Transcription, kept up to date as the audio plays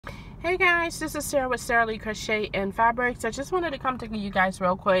Hey guys, this is Sarah with SarahleeCrochet&Fabric. So I just wanted to come to you guys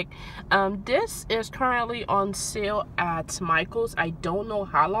real quick. This is currently on sale at Michael's. I don't know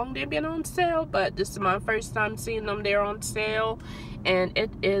how long they've been on sale, but this is my first time seeing them there on sale. And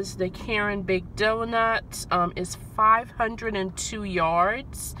it is the Caron Big Donut. It's 502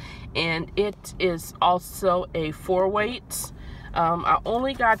 yards, and it is also a 4-weight. I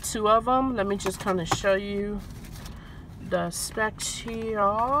only got 2 of them. Let me just kind of show you the specs here.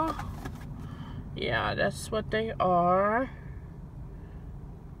 Yeah, that's what they are.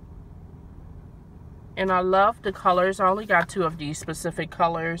 And I love the colors. I only got 2 of these specific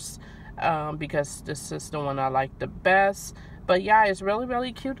colors because this is the one I like the best. But yeah, it's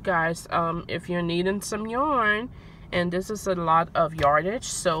really cute, guys. If you're needing some yarn, and this is a lot of yardage,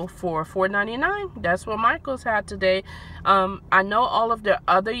 so for $4.99, that's what Michael's had today. I know all of the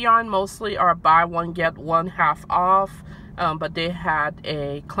other yarn mostly are buy one get one half off, but they had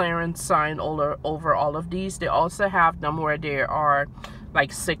a clearance sign over all of these. They also have them where they are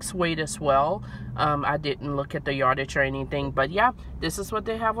like 6-weight as well. I didn't look at the yardage or anything, but yeah, this is what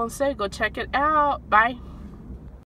they have on sale. Go check it out. Bye.